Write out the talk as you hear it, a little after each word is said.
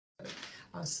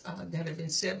that have been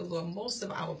said, but Lord, most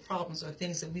of our problems are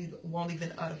things that we won't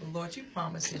even utter. But Lord, you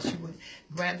promised that you would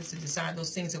grant us to desire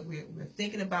those things that we're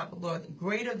thinking about, but Lord,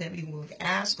 greater than we would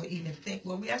ask or even think.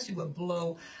 Lord, we ask you would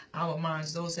blow our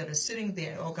minds, those that are sitting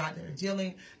there, oh God, that are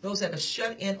dealing, those that are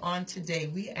shut in on today.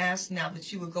 We ask now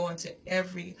that you would go into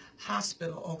every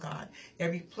hospital, oh God,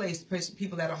 every place,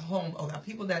 people that are home, oh God,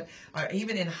 people that are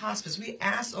even in hospice. We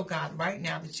ask, oh God, right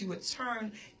now that you would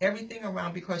turn everything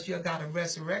around, because you're a God of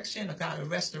resurrection, a God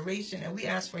of restoration, and we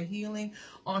ask for healing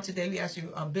on today. We ask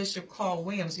you, Bishop Carl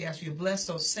Williams, we ask you to bless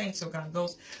those saints, oh God,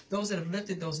 those that have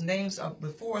lifted those names up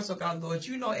before us, oh God, Lord,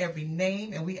 you know every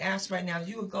name, and we ask right now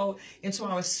you would go into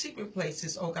our secret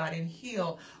places, oh God, and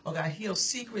heal, oh God, heal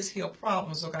secrets, heal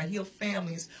problems, oh God, heal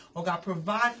families, oh God,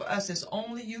 provide for us as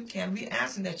only you can. We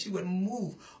ask that you would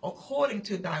move according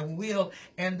to thy will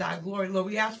and thy glory, Lord.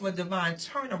 We ask for a divine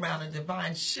turnaround, a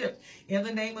divine shift in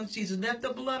the name of Jesus. Let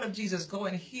the blood of Jesus go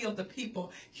and heal the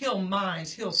people, heal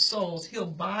minds, heal souls, heal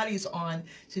bodies on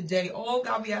today. Oh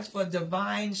God, we ask for a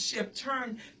divine shift.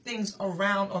 Turn things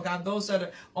around, oh God, those that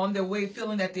are on their way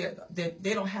feeling that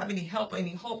they don't have any help,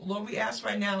 any hope. Lord, we ask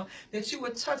right now that you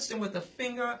would touch them with the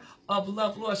finger of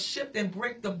love. Lord, shift and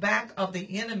break the back of the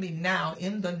enemy now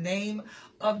in the name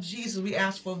of Jesus. We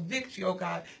ask for victory, oh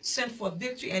God. Send for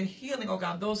victory and healing, oh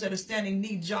God. Those that are standing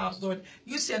need jobs, Lord,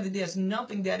 you said that there's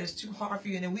nothing that is too hard for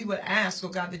you. And we would ask, oh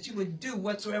God, that you would do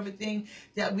whatsoever thing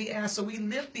that we ask. So we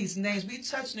lift these names. We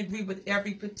touch and agree with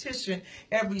every petition,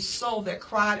 every soul that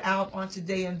cried out on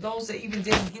today, and those that even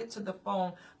didn't get to the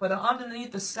phone, but are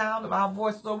underneath the sound of our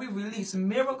voice. Lord, we release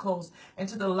miracles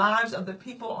into the lives of the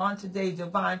people on today.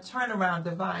 Divine turnaround,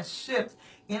 divine shift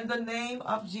in the name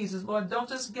of Jesus. Lord, don't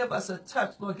just give us a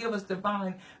touch. Lord, give us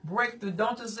divine breakthrough.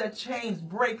 Don't just let chains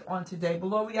break on today. But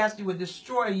Lord, we ask you to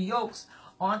destroy yokes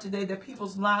on today, that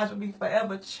people's lives will be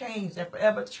forever changed and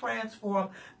forever transformed.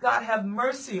 God, have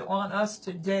mercy on us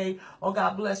today. Oh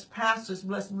God, bless pastors,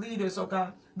 bless leaders. Oh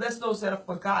God, bless those that are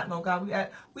forgotten. Oh God,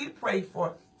 we pray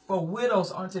for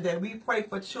widows on today. We pray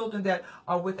for children that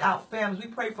are without families.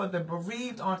 We pray for the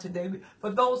bereaved on today. For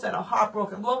those that are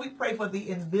heartbroken. Lord, we pray for the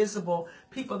invisible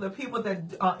people, the people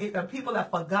that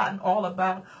forgotten all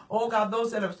about. Oh God,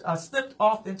 those that have slipped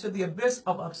off into the abyss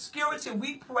of obscurity.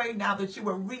 We pray now that you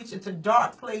will reach into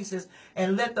dark places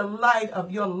and let the light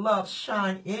of your love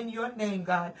shine in your name,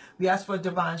 God. We ask for a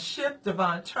divine shift,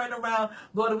 divine turnaround.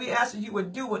 Lord, we ask that you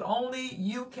would do what only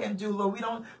you can do, Lord.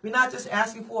 We're not just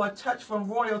asking for a touch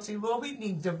from royalty. Lord, we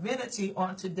need divinity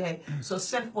on today. So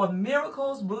send forth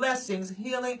miracles, blessings,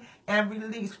 healing, and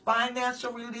release,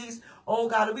 financial release. Oh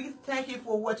God, we thank you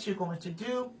for what you're going to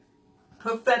do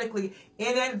prophetically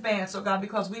in advance, oh God,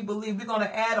 because we believe we're going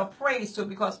to add a praise to it,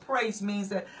 because praise means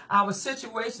that our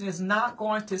situation is not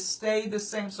going to stay the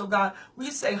same. So God,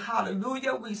 we say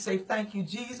hallelujah. We say thank you,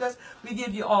 Jesus. We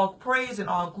give you all praise and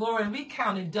all glory, and we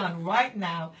count it done right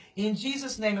now. In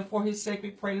Jesus' name and for his sake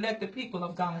we pray. Let the people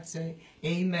of God say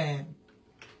amen.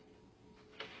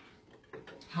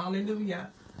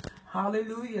 Hallelujah.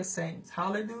 Hallelujah, saints.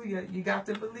 Hallelujah. You got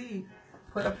to believe.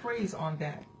 Put a praise on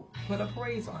that. Put a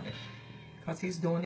praise on it, because he's doing it.